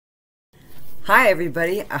Hi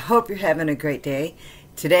everybody, I hope you're having a great day.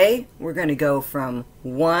 Today we're going to go from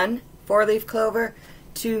one four-leaf clover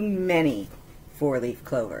to many four-leaf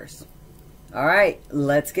clovers. Alright,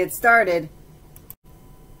 let's get started.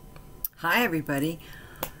 Hi everybody.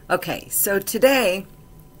 Okay, so today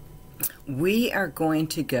we are going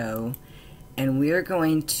to go and we are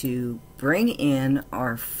going to bring in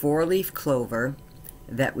our four-leaf clover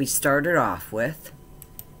that we started off with.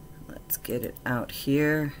 Let's get it out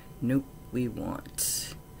here. Nope. We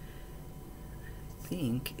want, I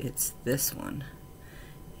think it's this one.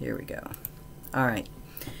 Here we go. Alright,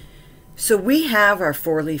 so we have our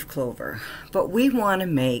four-leaf clover, but we want to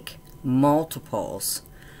make multiples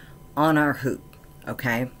on our hoop,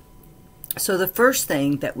 okay? So the first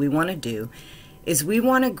thing that we want to do is we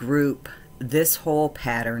want to group this whole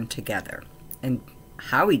pattern together. And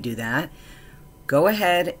how we do that, go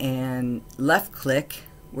ahead and left click.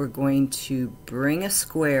 We're going to bring a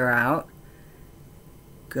square out,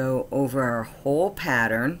 go over our whole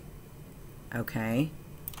pattern, okay,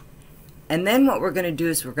 and then what we're going to do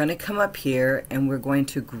is we're going to come up here and we're going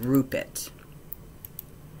to group it.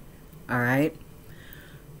 Alright,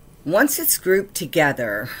 once it's grouped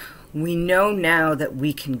together, we know now that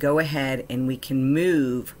we can go ahead and we can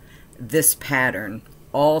move this pattern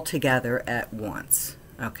all together at once.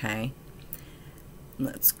 Okay,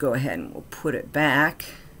 let's go ahead and we'll put it back.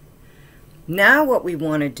 Now what we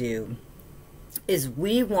want to do is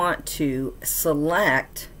we want to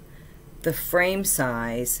select the frame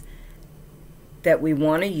size that we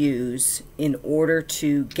want to use in order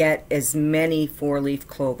to get as many four-leaf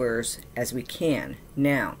clovers as we can.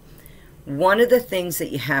 Now, one of the things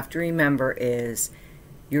that you have to remember is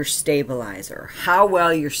your stabilizer, how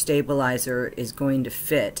well your stabilizer is going to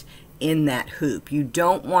fit in that hoop. You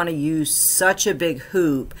don't want to use such a big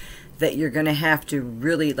hoop that you're going to have to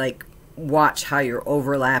really watch how you're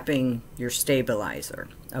overlapping your stabilizer.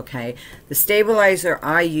 Okay, the stabilizer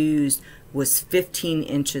I used was 15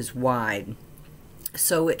 inches wide,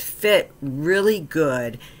 so it fit really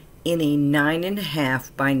good in a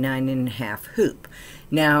 9.5 by 9.5 hoop.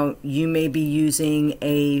 Now you may be using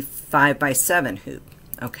a 5 by 7 hoop.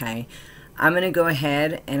 Okay, I'm going to go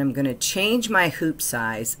ahead and I'm going to change my hoop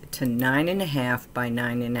size to 9.5 by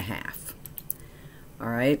 9.5.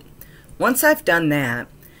 Alright, once I've done that,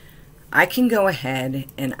 I can go ahead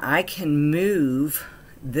and I can move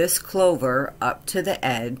this clover up to the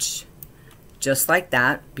edge just like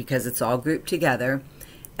that because it's all grouped together,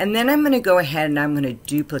 and then I'm going to go ahead and I'm going to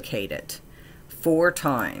duplicate it 4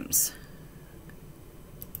 times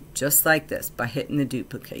just like this by hitting the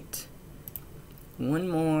duplicate. One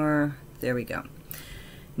more, there we go.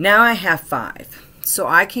 Now I have 5, so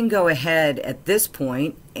I can go ahead at this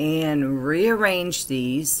point and rearrange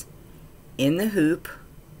these in the hoop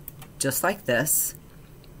just like this,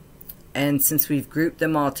 and since we've grouped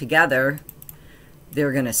them all together,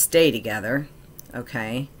 they're going to stay together.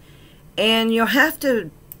 Okay, and you'll have to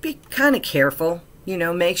be kind of careful, you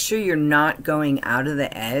know, make sure you're not going out of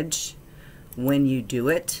the edge when you do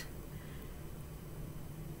it.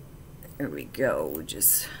 There we go.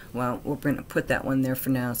 We're going to put that one there for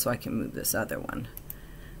now so I can move this other one.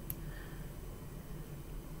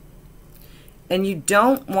 And you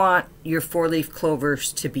don't want your four-leaf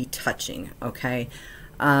clovers to be touching, okay?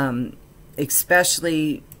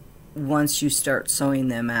 Especially once you start sewing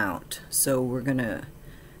them out. So we're going to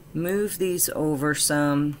move these over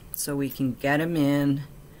some so we can get them in.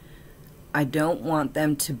 I don't want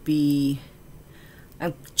them to be...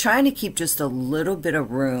 I'm trying to keep just a little bit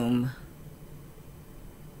of room.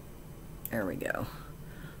 There we go.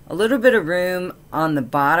 A little bit of room on the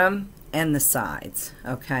bottom and the sides,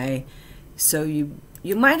 okay? So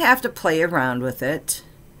you might have to play around with it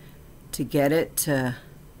to get it to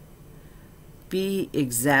be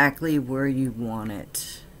exactly where you want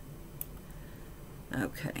it.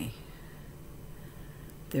 Okay,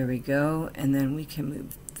 there we go, and then we can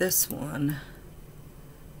move this one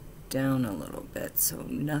down a little bit so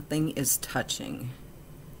nothing is touching.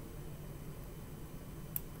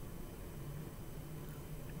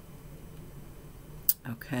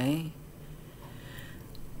 Okay,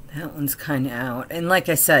 that one's kind of out, and like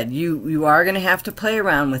I said, you are going to have to play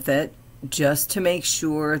around with it just to make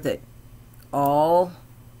sure that all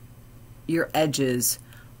your edges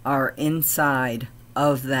are inside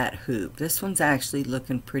of that hoop. This one's actually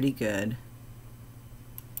looking pretty good.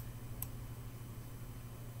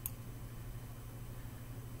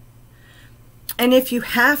 And if you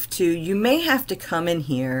have to, you may have to come in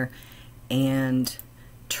here and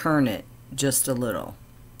turn it just a little,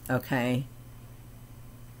 okay?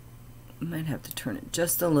 You might have to turn it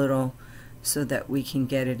just a little so that we can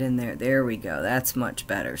get it in there. There we go. That's much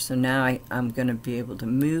better. So now I'm going to be able to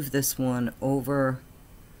move this one over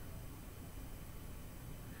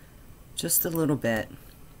just a little bit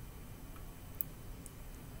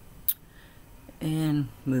and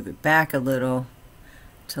move it back a little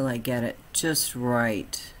till I get it just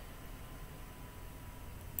right.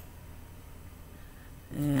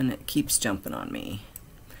 And it keeps jumping on me.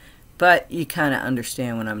 But you kind of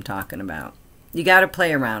understand what I'm talking about. You got to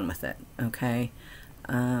play around with it, okay?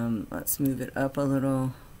 Let's move it up a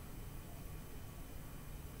little.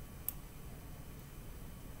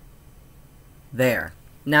 There.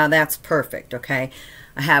 Now that's perfect, okay?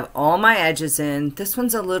 I have all my edges in. This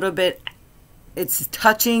one's a little bit, it's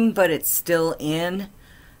touching, but it's still in.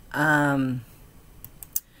 We'll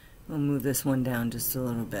move this one down just a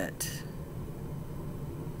little bit.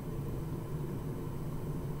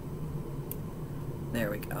 There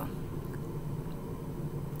we go.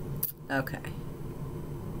 Okay.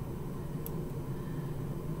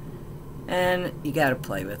 And you got to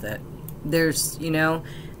play with it. There's, you know,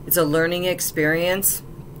 it's a learning experience,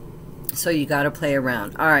 so you got to play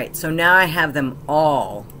around. All right, so now I have them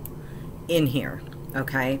all in here,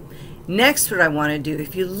 okay? Next, what I want to do,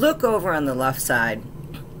 if you look over on the left side,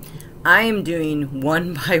 I am doing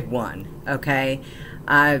one by one, okay?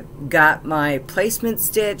 I've got my placement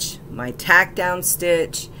stitch, my tack down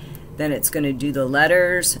stitch, then it's going to do the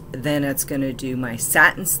letters, then it's going to do my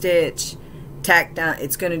satin stitch, tack down.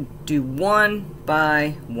 It's going to do one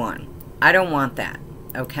by one. I don't want that,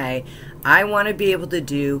 okay? I want to be able to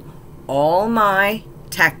do all my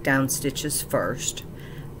tack down stitches first,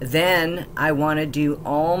 then I want to do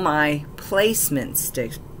all my placement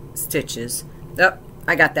stitches. Oh,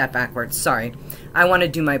 I got that backwards, sorry. I want to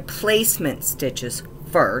do my placement stitches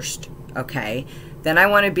first, okay? Then I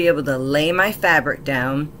want to be able to lay my fabric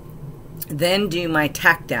down, then do my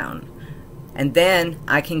tack down, and then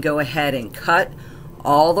I can go ahead and cut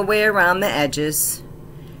all the way around the edges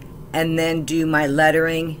and then do my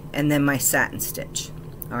lettering and then my satin stitch.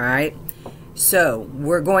 All right, so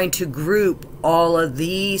we're going to group all of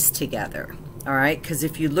these together, all right, because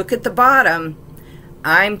if you look at the bottom,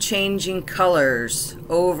 I'm changing colors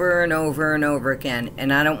over and over and over again,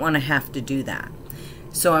 and I don't want to have to do that.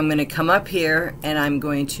 So I'm going to come up here and I'm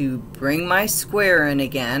going to bring my square in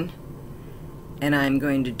again, and I'm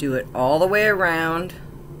going to do it all the way around,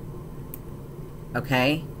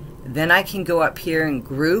 okay? Then I can go up here and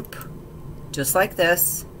group, just like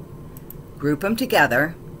this, group them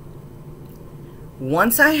together.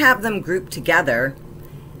 Once I have them grouped together,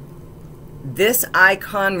 this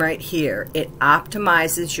icon right here, it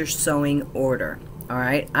optimizes your sewing order, all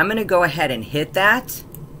right? I'm going to go ahead and hit that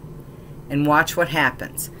and watch what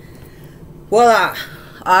happens. Voila!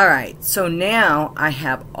 All right, so now I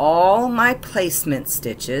have all my placement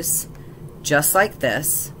stitches just like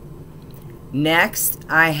this. Next,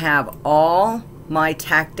 I have all my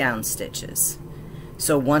tack down stitches.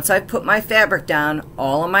 So once I put my fabric down,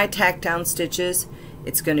 all of my tack down stitches,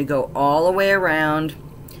 it's going to go all the way around.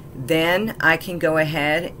 Then I can go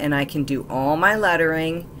ahead and I can do all my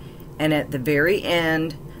lettering, and at the very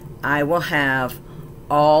end I will have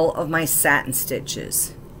all of my satin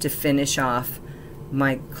stitches to finish off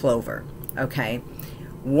my clover, okay?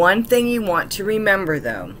 One thing you want to remember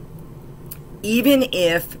though, even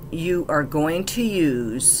if you are going to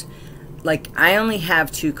use, like I only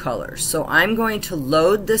have two colors, so I'm going to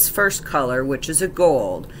load this first color, which is a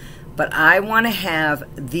gold, but I want to have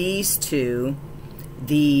these two,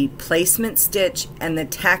 the placement stitch and the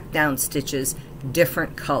tack down stitches,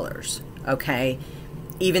 different colors, okay?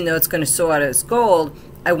 Even though it's going to sew out as gold,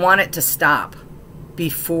 I want it to stop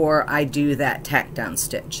before I do that tack down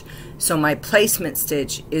stitch. So my placement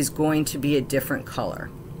stitch is going to be a different color,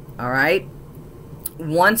 all right?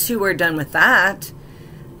 Once you are done with that,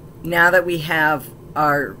 now that we have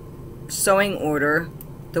our sewing order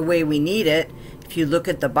the way we need it, if you look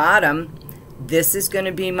at the bottom, this is going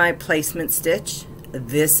to be my placement stitch,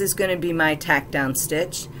 this is going to be my tack down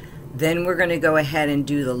stitch, then we're going to go ahead and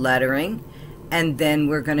do the lettering, and then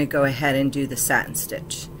we're going to go ahead and do the satin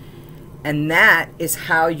stitch. And that is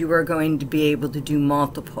how you are going to be able to do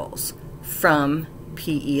multiples from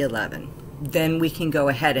PE11. Then we can go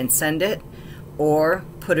ahead and send it or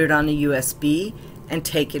put it on a USB and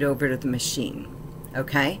take it over to the machine.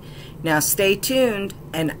 Okay? Now stay tuned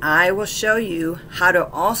and I will show you how to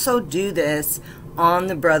also do this on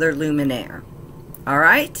the Brother Luminaire.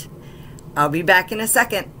 Alright? I'll be back in a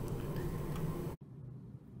second.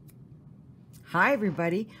 Hi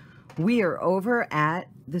everybody. We are over at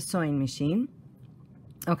the sewing machine.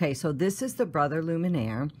 Okay, so this is the Brother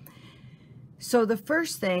Luminaire. So the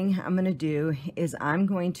first thing I'm going to do is I'm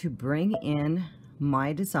going to bring in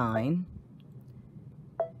my design.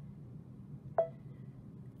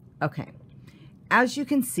 Okay, as you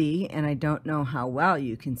can see, and I don't know how well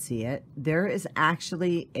you can see it, there is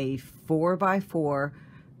actually a 4x4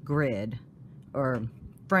 grid or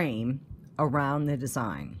frame around the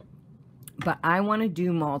design. But I want to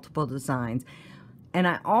do multiple designs, and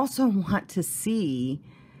I also want to see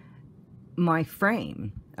my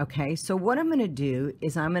frame. Okay, so what I'm going to do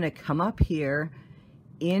is I'm going to come up here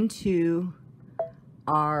into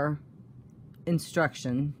our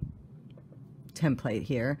instruction template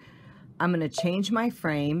here. I'm going to change my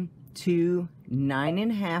frame to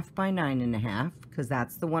 9.5 by 9.5 because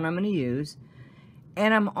that's the one I'm going to use.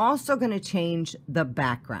 And I'm also going to change the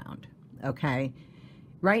background. Okay,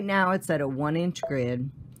 right now it's at a 1-inch grid.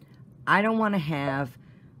 I don't want to have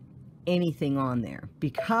anything on there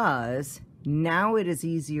because now it is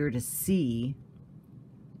easier to see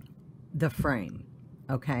the frame.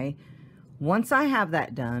 Okay, once I have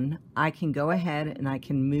that done, I can go ahead and I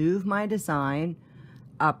can move my design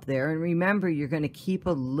up there. And remember, you're going to keep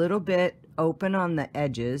a little bit open on the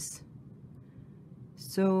edges.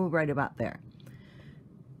 So right about there.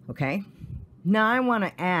 Okay, now I want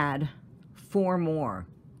to add 4 more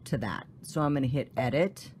to that. So I'm going to hit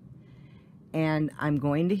edit, and I'm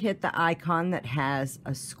going to hit the icon that has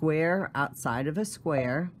a square outside of a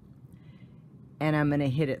square, and I'm going to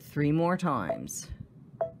hit it 3 more times.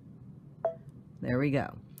 There we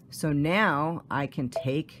go. So now I can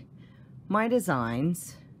take my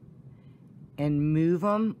designs and move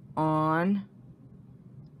them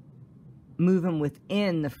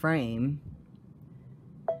within the frame,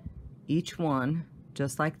 each one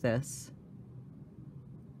just like this.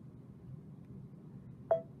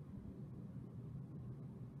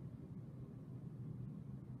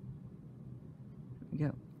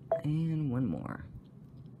 Go, and 1 more.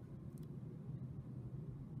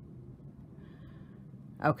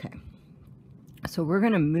 Okay, so we're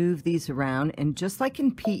going to move these around, and just like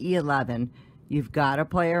in PE 11, you've got to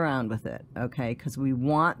play around with it, okay, because we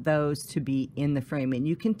want those to be in the frame. And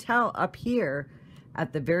you can tell up here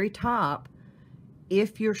at the very top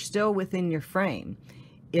if you're still within your frame.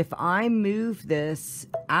 If I move this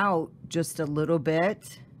out just a little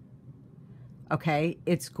bit, okay,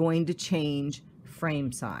 it's going to change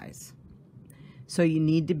frame size. So you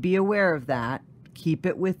need to be aware of that. Keep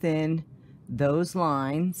it within those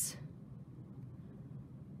lines.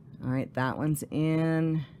 All right, that one's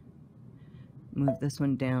in. Move this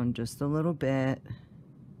one down just a little bit.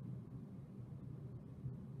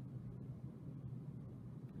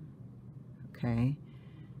 Okay.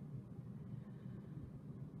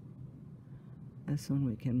 This one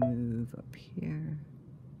we can move up here.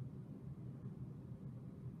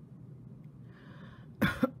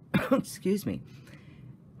 Excuse me.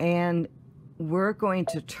 And we're going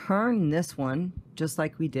to turn this one just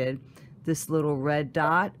like we did. This little red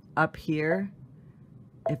dot up here,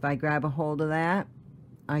 if I grab a hold of that,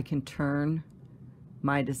 I can turn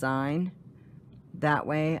my design. That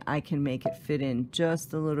way I can make it fit in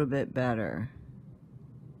just a little bit better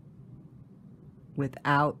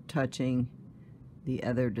without touching the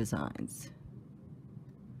other designs.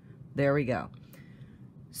 There we go.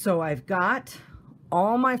 So I've got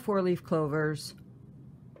all my 4-leaf clovers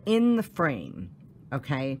in the frame,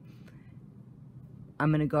 okay? I'm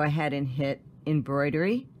going to go ahead and hit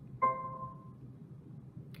embroidery.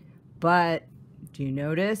 But do you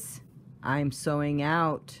notice I'm sewing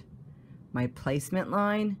out my placement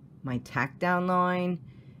line, my tack down line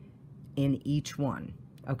in each one,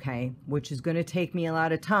 okay? Which is going to take me a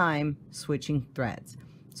lot of time switching threads.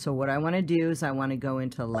 So what I want to do is I want to go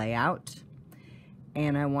into layout,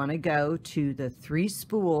 and I want to go to the 3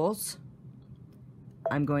 spools.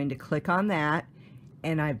 I'm going to click on that,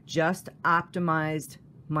 and I've just optimized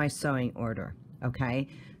my sewing order, okay?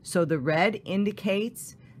 So the red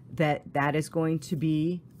indicates that that is going to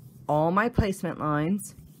be all my placement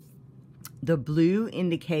lines. The blue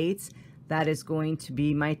indicates that is going to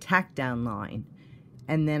be my tack down line.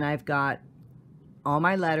 And then I've got all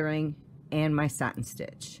my lettering and my satin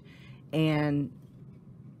stitch. And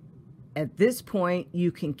at this point,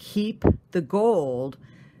 you can keep the gold,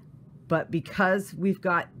 but because we've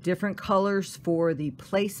got different colors for the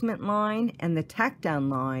placement line and the tack down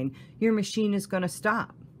line, your machine is going to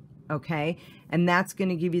stop, okay? And that's going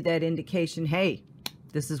to give you that indication, hey,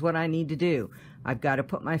 this is what I need to do. I've got to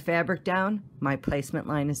put my fabric down, my placement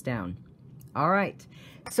line is down. All right,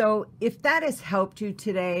 so if that has helped you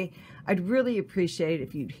today, I'd really appreciate it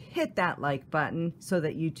if you'd hit that like button so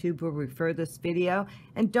that YouTube will refer this video.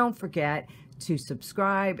 And don't forget to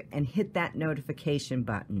subscribe and hit that notification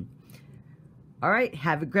button. All right,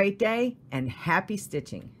 have a great day and happy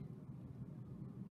stitching.